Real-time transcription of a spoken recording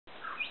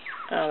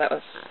Oh, that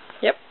was...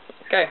 Yep,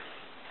 go.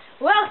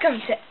 Welcome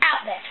to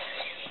Out There.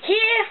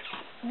 Here,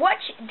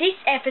 watch this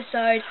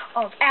episode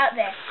of Out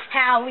There,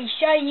 how we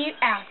show you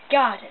our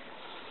garden.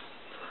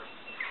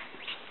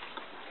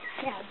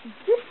 Now,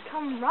 just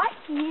come right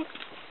here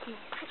to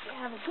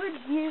have a good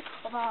view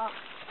of our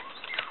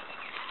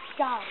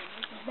garden.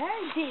 It's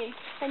very big,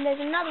 and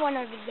there's another one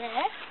over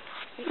there.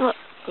 Well,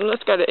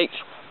 let's go to each.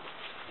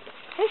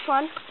 This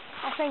one,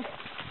 I think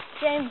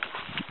James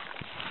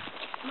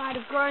might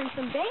have grown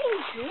some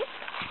beans here.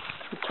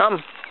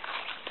 Come.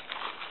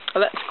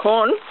 Oh, that's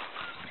corn.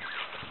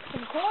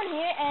 Some corn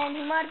here, and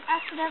he might have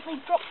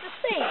accidentally dropped the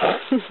seed.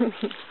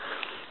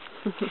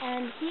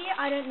 And here,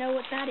 I don't know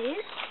what that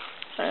is.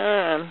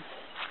 I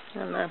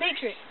don't know.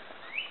 Beetroot.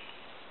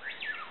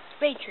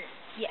 Beetroot,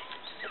 yes.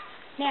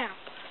 Now,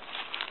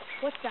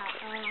 what's that?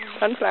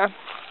 Sunflower.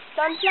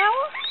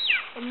 Sunflower.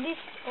 And this,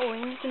 oh,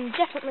 and you can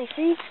definitely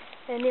see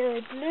they're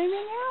nearly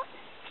blooming out.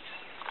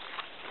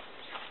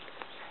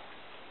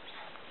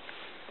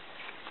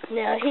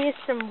 Now, here's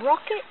some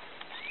rocket.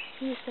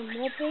 Here's some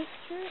more beetroot.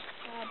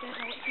 I don't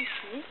know what this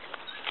is.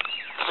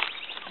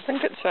 I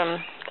think it's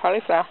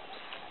cauliflower.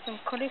 Some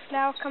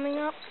cauliflower coming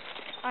up.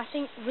 I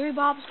think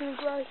rhubarb's going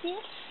to grow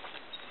here.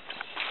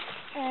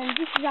 And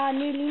this is our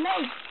newly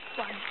made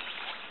one.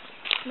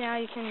 Now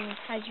you can,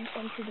 as you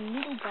enter the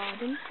middle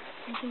garden,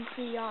 you can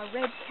see our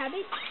red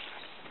cabbage.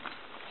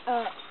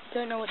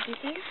 Don't know what this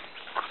is.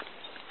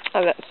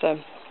 Oh, that's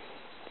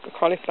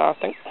cauliflower, I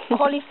think.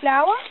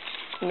 Cauliflower.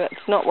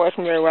 That's not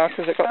working very well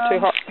because it got too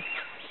hot.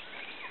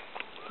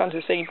 It's gone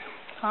to seed.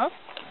 Huh?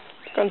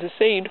 It's gone to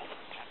seed.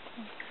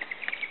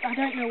 I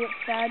don't know what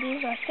that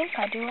is. I think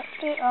I do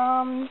actually.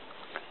 I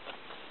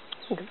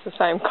think it's the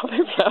same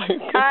cauliflower.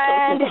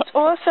 And it's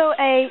also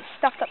a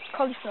stuffed up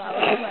cauliflower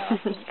as well, I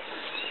think.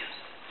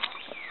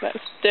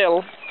 That's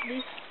still.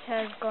 This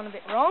has gone a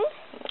bit wrong.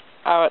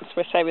 Oh,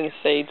 we're saving the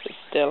seeds. It's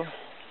still.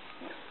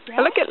 Yeah.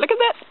 Oh, look at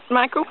that,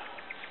 Michael.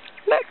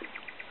 Look.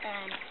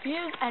 And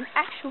here's an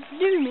actual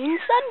blooming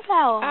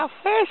sunflower. Our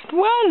first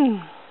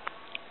one.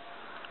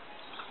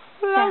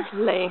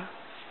 Lovely.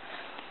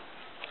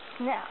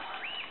 Now,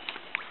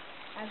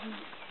 as we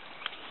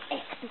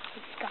exit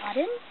this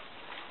garden,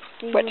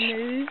 we Which will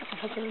move.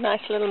 has a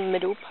nice little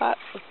middle part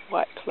of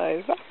white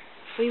clover.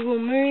 We will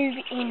move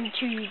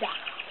into the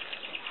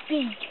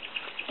big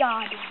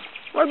garden.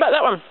 What about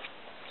that one?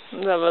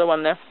 There's a little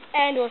one there.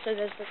 And also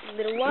there's this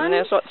little one. And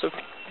there's lots of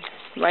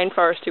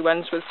rainforesty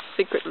ones with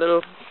secret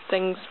little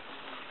things.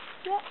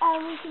 Yeah,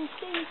 and we can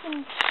see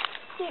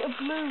a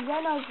blue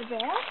wren over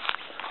there.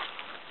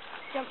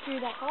 Jump through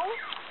that hole.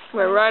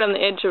 We're right on the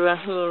edge of a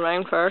little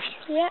rainforest.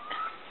 Yeah.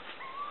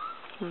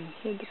 And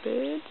hear the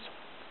birds.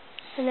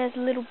 And there's a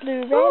little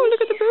blue wren. Oh,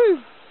 look at the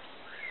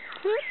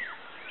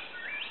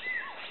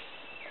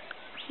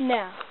blue.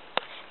 Now,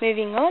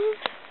 moving on.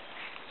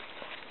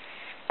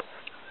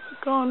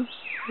 Gone.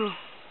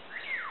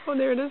 Oh,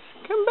 there it is.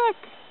 Come back.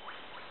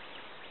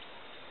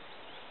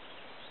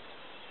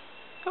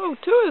 Oh,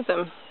 two of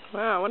them.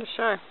 Wow, what a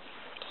show.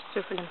 Just see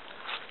if we can...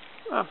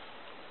 Oh,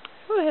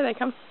 here they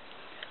come.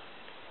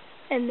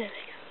 And there they go.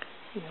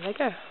 And there they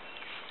go.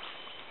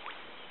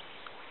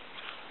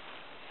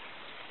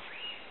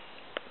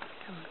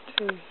 Come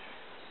to.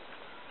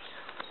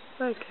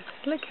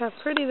 Look how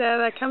pretty they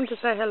are. They come to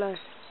say hello.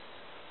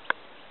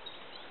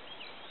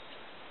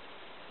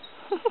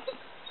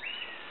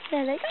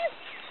 There they go.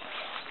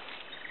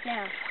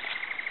 Now,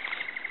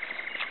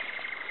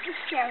 this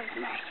chair is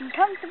nice and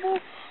comfortable.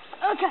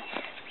 Okay,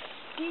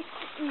 this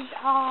is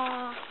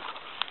our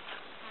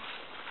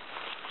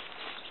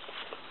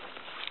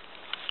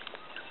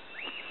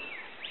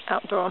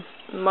outdoor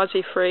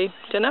mozzie-free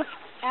dinner.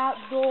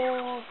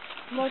 Outdoor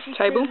mozzie-free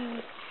table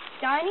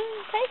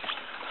dining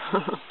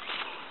table.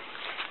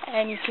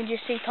 And you can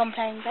just see Tom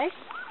playing bass.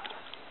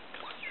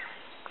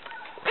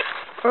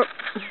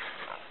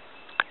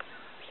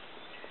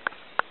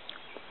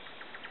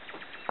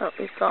 Oh,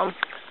 he's gone.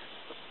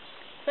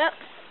 Well,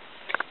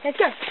 let's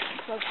go.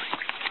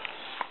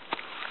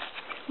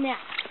 Now,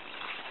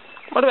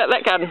 what about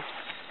that garden?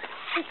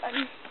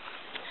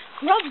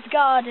 Rob's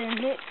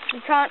garden.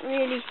 You can't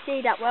really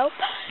see that well,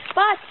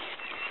 but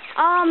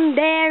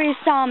there is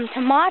some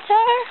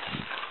tomato.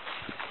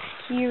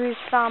 Here is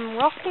some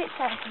rockets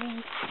as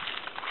we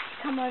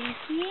come over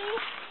here.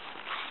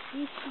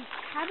 This is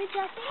cabbage,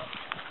 I think.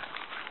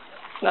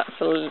 That's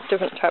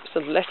different types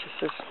of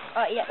lettuces.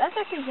 Oh yeah, that's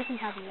actually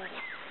different types of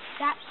lettuce.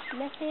 That's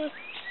lettuce.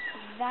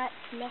 That's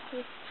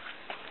lettuce.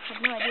 I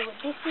have no idea what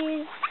this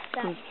is.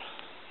 That's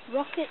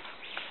rocket.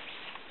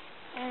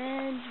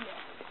 And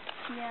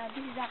yeah. Now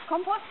this is our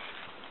compost.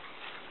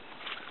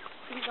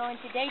 We go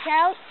into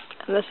details.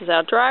 And this is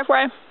our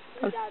driveway.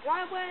 This is our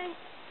driveway.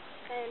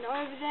 And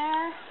over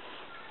there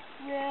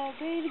will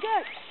be the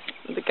goats.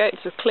 The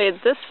goats have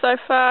cleared this so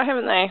far,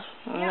 haven't they?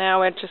 And yep. Now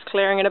we're just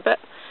clearing it a bit.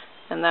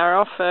 And they're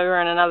off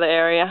over in another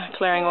area,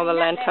 clearing all the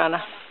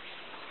lantana.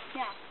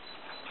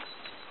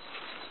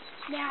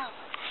 Now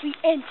we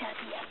enter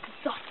the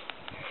exotic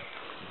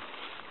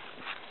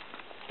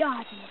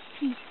garden of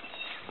peace.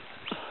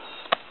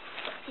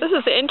 This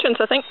is the entrance,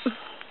 I think.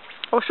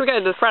 Or should we go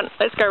to the front?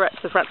 Let's go right to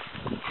the front.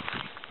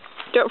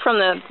 Do it from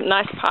the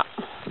nice part,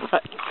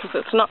 because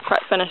it's not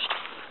quite finished.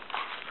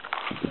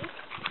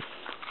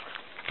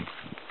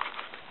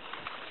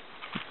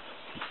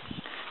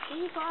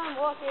 Keep on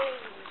walking.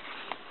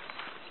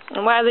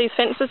 And why are these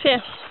fences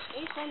here?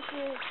 These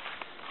fences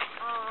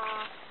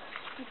are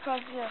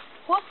because the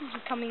horses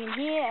are coming in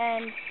here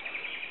and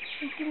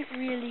we didn't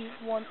really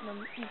want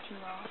them eating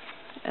grass.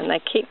 And they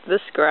keep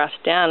this grass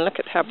down. Look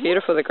at how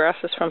beautiful the grass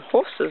is from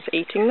horses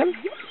eating them.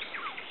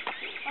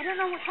 I don't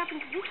know what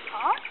happened to this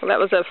part. Well, that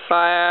was a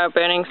fire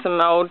burning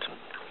some old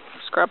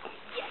scrub.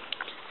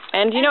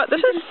 And you know what this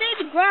is? You can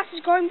see the grass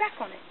is growing back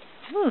on it.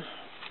 Do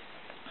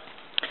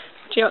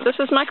you know what this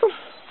is, Michael?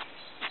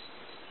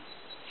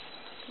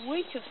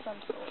 Wheat of some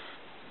sort.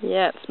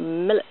 Yeah, it's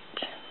millet.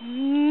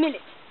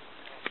 Millet.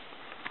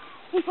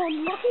 Keep on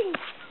looking.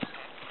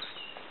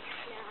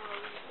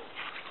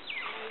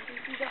 Now you can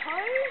see the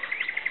hose.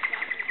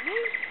 That's the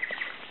wheat.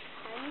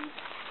 And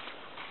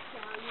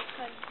now you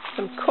can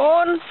Some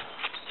corn.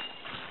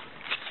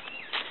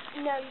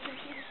 now you can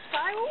see the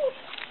skywood.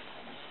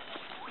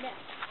 Now.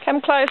 Come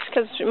close,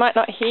 because we might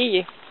not hear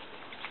you.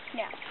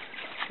 Now.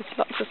 There's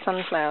lots of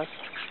sunflowers.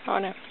 Oh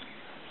no.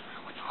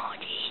 Oh,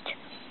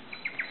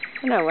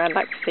 No, I'd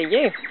like to see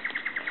you.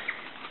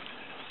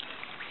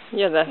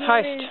 You're the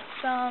host. Here is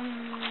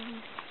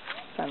some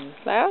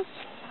Sunflowers.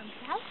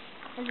 sunflower.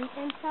 As we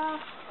enter,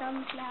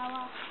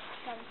 sunflower.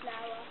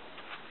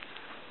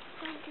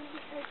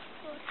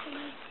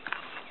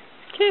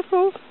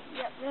 Careful.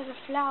 Yep, there's a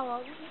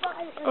flower.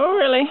 Oh,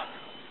 really?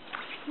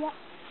 Yep.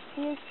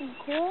 Here's some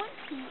corn.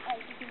 As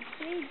you can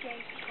see,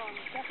 James corn.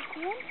 That's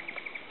corn.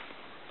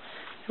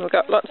 We've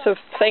got lots of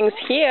things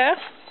here.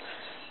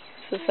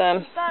 This is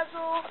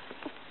basil.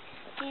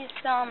 Here's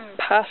some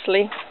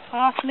parsley.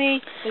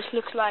 parsley, which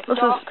looks like This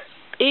dock. is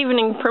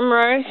evening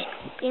primrose.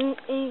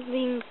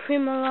 Evening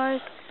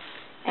primrose,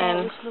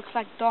 And which looks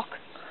like dock.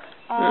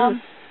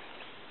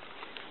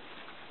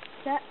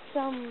 That's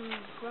some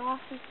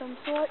grass of some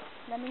sort,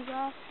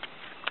 lemongrass.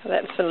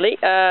 that's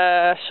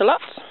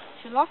shallots.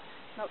 Shallot,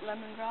 not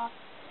lemongrass.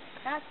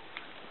 That's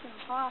some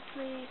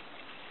parsley,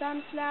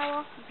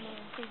 sunflower.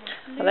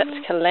 Oh, that's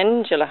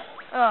calendula.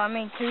 Oh, I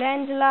mean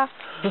calendula.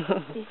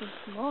 This is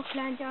more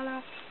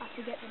calendula. I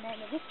forget the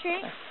name of this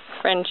tree.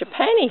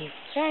 Frangipani.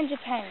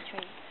 Frangipani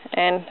tree.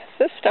 And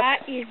this stuff.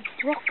 That is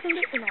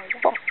broccoli. No,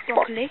 that's not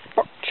broccoli.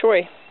 Bok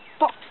choy.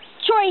 Bok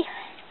choy.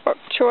 Bok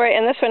choy.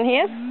 And this one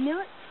here?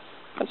 Millet.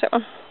 What's that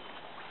one?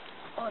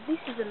 Oh, this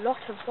is a lot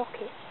of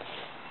broccoli.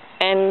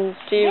 And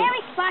do you...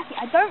 Very spicy.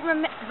 I don't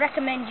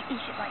recommend you eat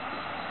it like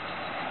this.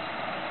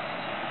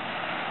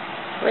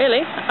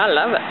 Really? I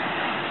love it.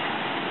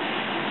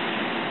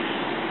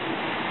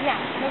 Now,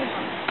 moving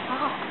on.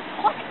 Ah,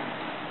 what?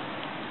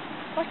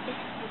 What's this?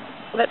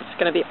 That's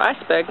going to be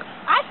iceberg.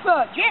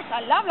 Iceberg. Yes,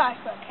 I love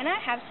iceberg. Can I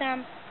have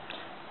some?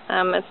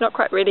 It's not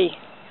quite ready.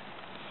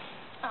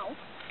 Oh,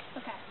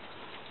 okay.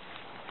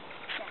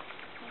 Yeah,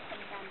 here's some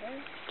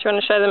bamboo. Do you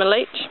want to show them a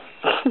leech?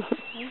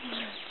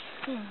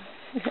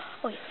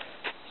 Oh, yeah.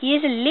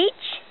 Here's a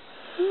leech.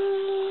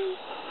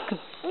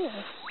 Oh,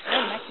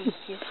 that is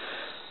cute.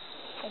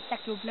 They suck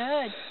your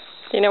blood.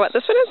 Do you know what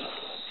this one is?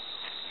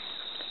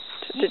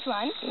 This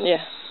one?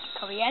 Yeah.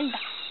 Coriander.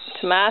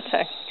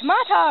 Tomato.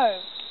 Tomato.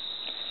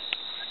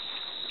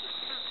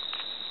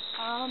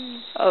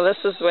 Oh, this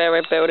is where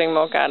we're building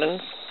more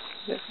gardens.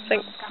 I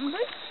think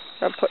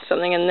I'll put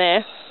something in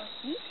there.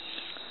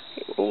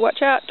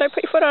 Watch out, don't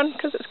put your foot on,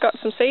 because it's got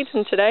some seeds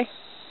in today.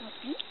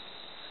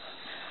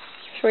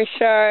 Shall we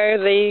show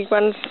the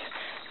ones,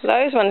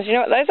 those ones, you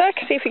know what those are?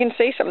 See if you can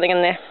see something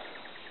in there.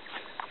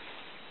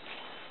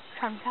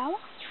 Sunflower?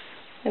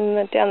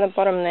 Down the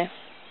bottom there.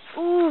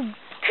 Ooh,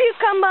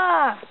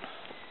 cucumber!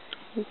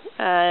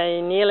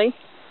 Nearly.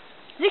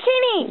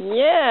 Zucchini!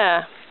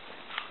 Yeah.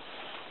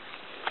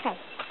 Okay,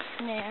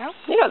 now...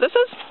 You know what this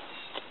is?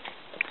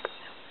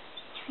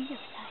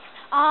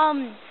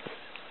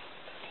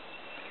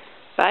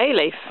 Bay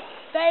leaf.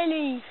 Bay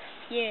leaf.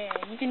 Yeah,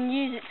 you can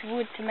use its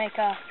wood to make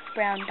a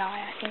brown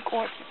dye, I think,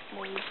 or its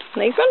leaves.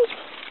 These ones?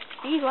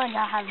 These ones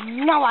I have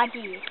no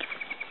idea.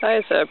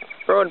 Those are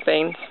broad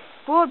beans.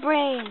 Broad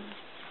beans.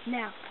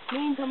 Now, me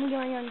and Tom are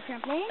going on the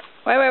trampoline.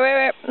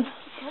 Wait.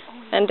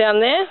 And down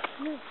there?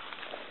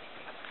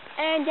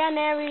 And down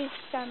there is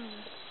some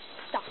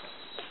stuff.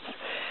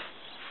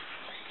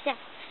 Yeah,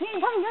 me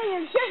and Tom are going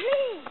on the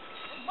trampoline.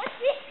 What's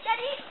this,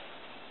 Daddy?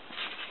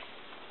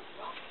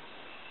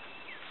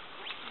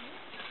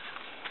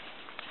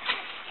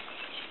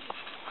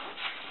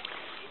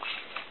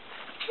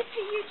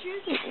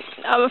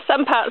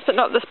 Some parts, but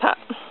not this part.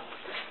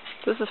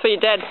 This is for your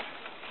dad.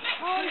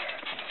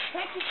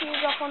 Take your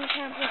shoes off on the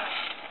trampoline.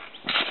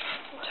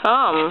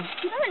 Tom.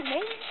 You don't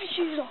need your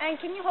shoes off. And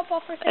can you hop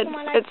off for a second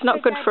while I... It's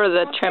not good for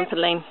the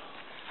trampoline.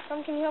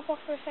 Tom, can you hop off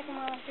for a second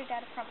while I show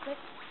Dad a front flip?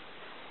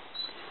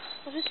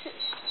 What is it?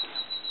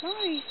 No,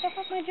 you step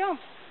off my jump.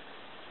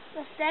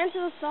 Now stand to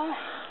the side.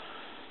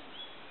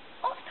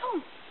 Off,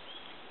 Tom.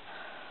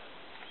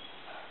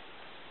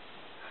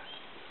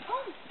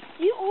 Tom,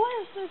 You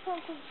always do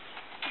something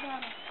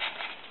about it.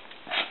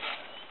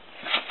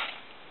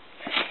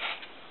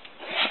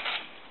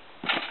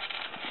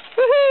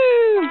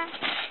 Woohoo!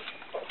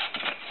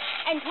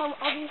 And Tom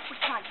obviously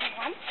can't do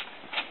one.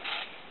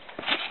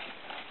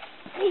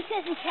 He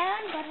says he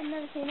can, but I've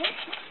never seen it.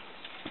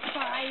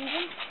 Try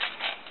even.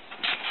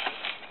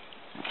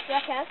 Yeah,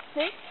 I can.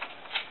 See?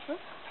 Huh?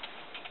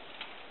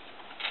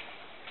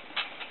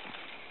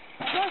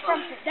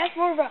 That's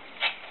more of a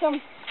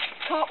some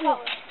cartwheel.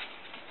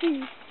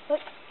 Look.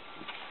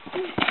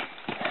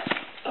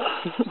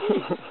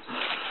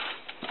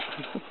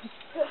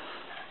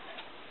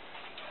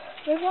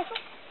 Where's Russell?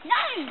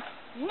 No!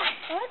 Oh,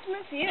 that's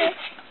meant for you.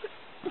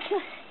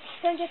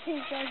 Don't get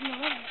these guys in the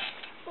way.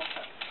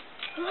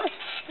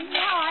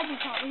 Now I do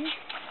cartwheels.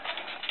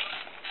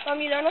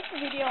 You don't have the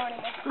video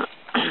anymore.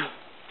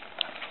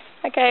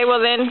 Okay,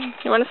 well then,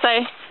 you want to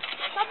say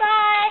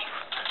bye-bye?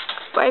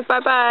 bye bye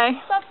bye?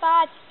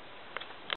 Bye-bye.